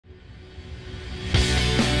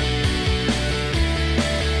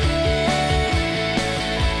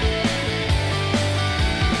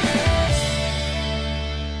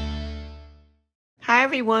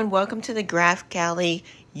everyone, welcome to the Kraftgali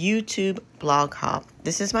YouTube blog hop.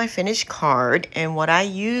 This is my finished card, and what I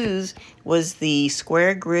used was the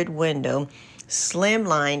square grid window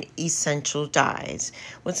slimline essential dies.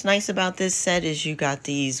 What's nice about this set is you got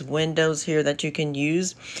these windows here that you can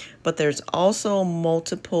use, but there's also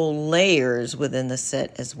multiple layers within the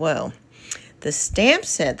set as well. The stamp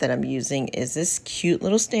set that I'm using is this cute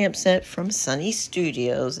little stamp set from Sunny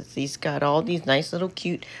Studios. It's got all these nice little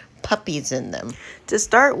cute puppies in them. To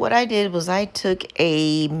start, what I did was I took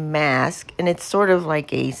a mask, and it's sort of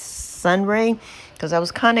like a sun ray, because I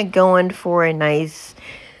was kind of going for a nice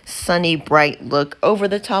sunny bright look over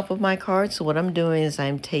the top of my card. So what I'm doing is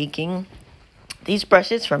I'm taking these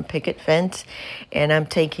brushes from Picket Fence, and I'm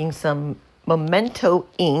taking some Memento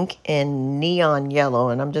ink in neon yellow,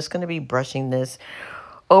 and I'm just going to be brushing this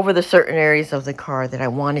over the certain areas of the card that I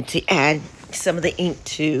wanted to add some of the ink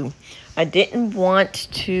to. I didn't want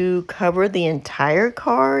to cover the entire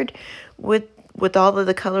card with all of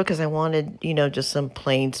the color, because I wanted, just some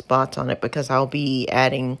plain spots on it, because I'll be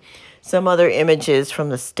adding some other images from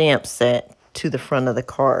the stamp set to the front of the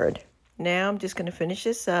card. Now I'm just going to finish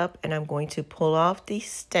this up, and I'm going to pull off the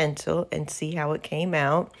stencil and see how it came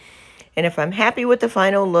out. And if I'm happy with the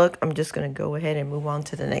final look, I'm just going to go ahead and move on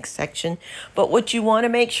to the next section. But what you want to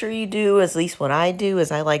make sure you do, at least what I do,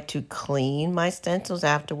 is I like to clean my stencils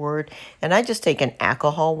afterward. And I just take an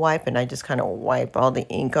alcohol wipe and I just kind of wipe all the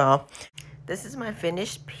ink off. This is my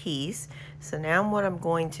finished piece. So now what I'm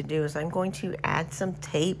going to do is I'm going to add some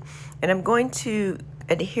tape, and I'm going to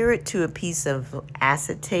adhere it to a piece of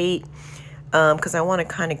acetate because I want to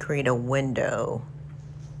kind of create a window.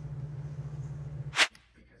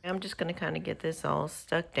 I'm just going to kind of get this all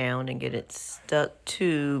stuck down and get it stuck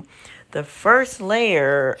to the first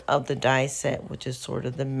layer of the die set, which is sort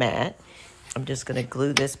of the mat. I'm just going to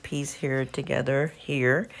glue this piece here together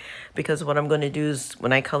here, because what I'm going to do is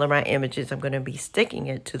when I color my images, I'm going to be sticking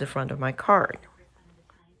it to the front of my card.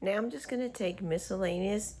 Now I'm just going to take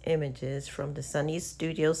miscellaneous images from the Sunny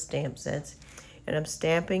Studio stamp sets, and I'm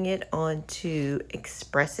stamping it onto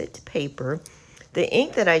Express It paper. The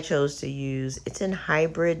ink that I chose to use, it's in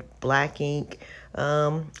hybrid black ink.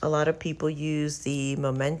 A lot of people use the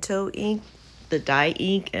Memento ink, the dye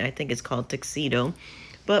ink, and I think it's called Tuxedo.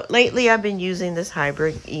 But lately I've been using this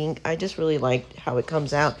hybrid ink. I just really like how it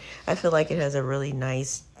comes out. I feel like it has a really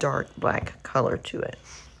nice dark black color to it.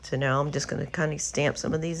 So now I'm just going to kind of stamp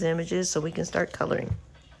some of these images so we can start coloring.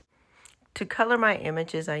 To color my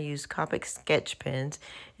images, I use Copic sketch pens,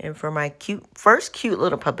 and for my first cute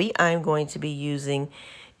little puppy, I'm going to be using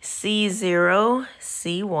C0,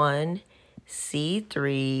 C1,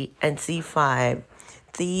 C3, and C5.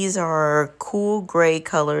 These are cool gray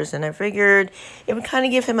colors, and I figured it would kind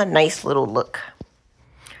of give him a nice little look.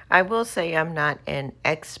 I will say I'm not an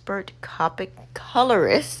expert Copic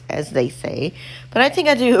colorist, as they say, but I think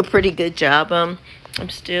I do a pretty good job. I'm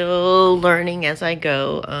still learning as I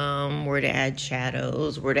go where to add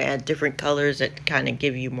shadows, where to add different colors that kind of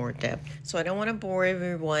give you more depth. So I don't want to bore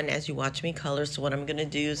everyone as you watch me color. So what I'm going to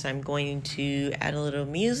do is I'm going to add a little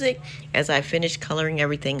music as I finish coloring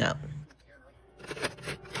everything up.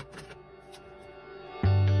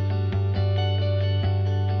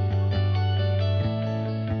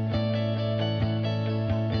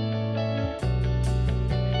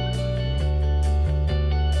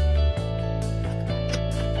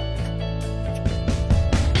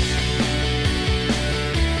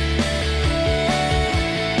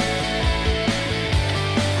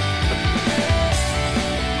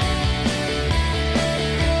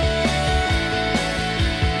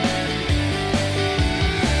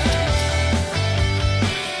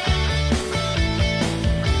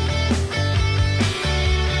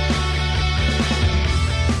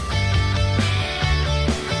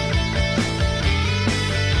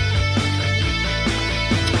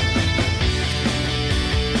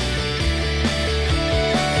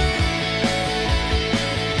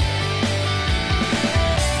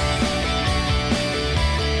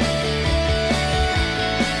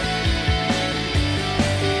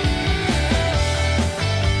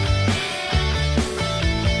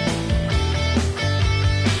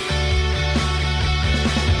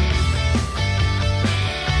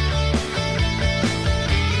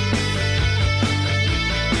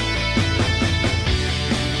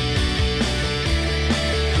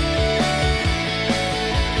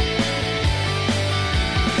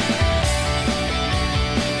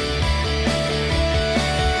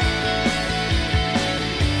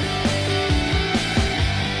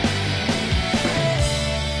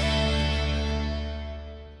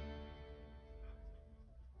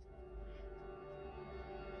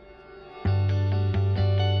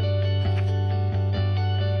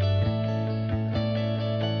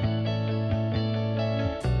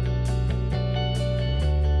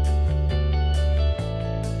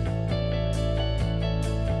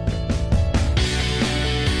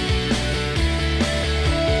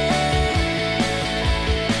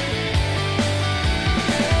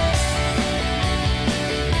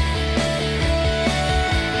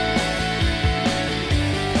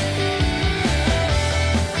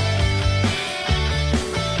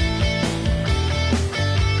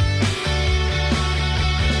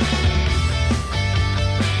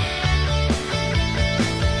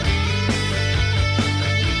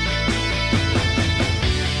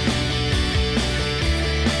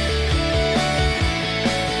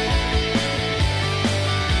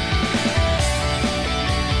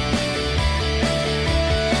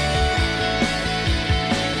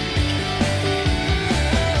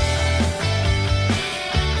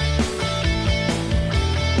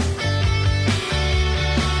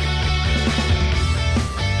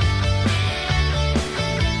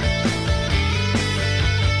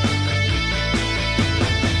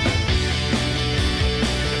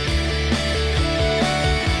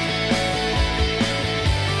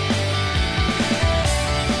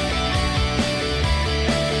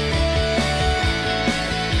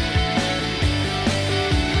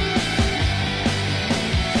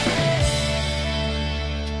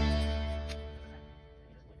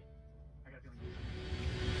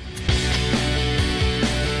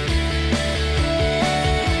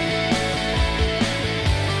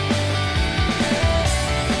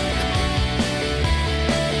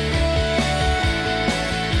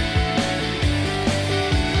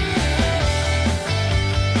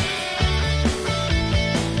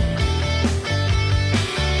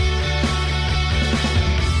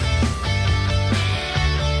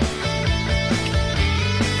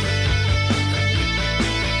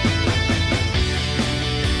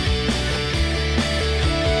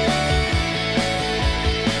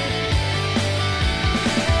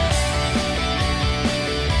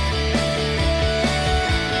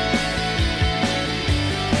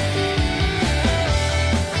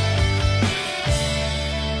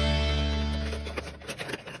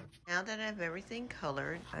 now that I have everything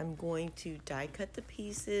colored, I'm going to die cut the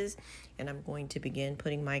pieces and I'm going to begin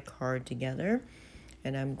putting my card together.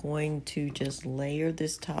 And I'm going to just layer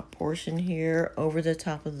this top portion here over the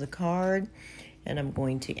top of the card. And I'm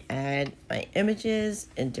going to add my images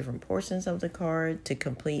in different portions of the card to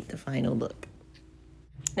complete the final look.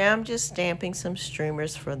 Now I'm just stamping some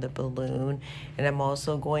streamers for the balloon, and I'm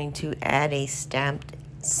also going to add a stamped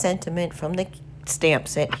sentiment from the stamp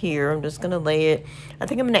set here. I'm just going to lay it, I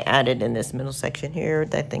think I'm going to add it in this middle section here.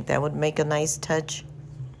 I think that would make a nice touch.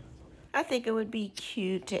 I think it would be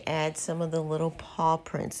cute to add some of the little paw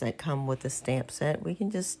prints that come with the stamp set. We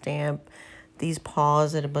can just stamp these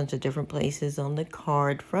paws at a bunch of different places on the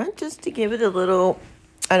card front just to give it a little,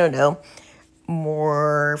 I don't know,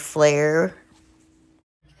 more flair.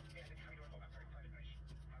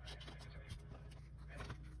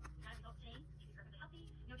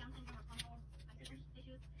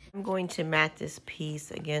 I'm going to mat this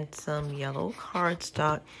piece against some yellow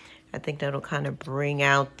cardstock. I think that'll kind of bring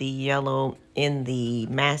out the yellow in the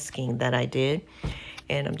masking that I did.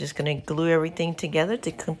 And I'm just going to glue everything together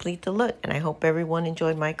to complete the look. And I hope everyone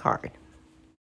enjoyed my card.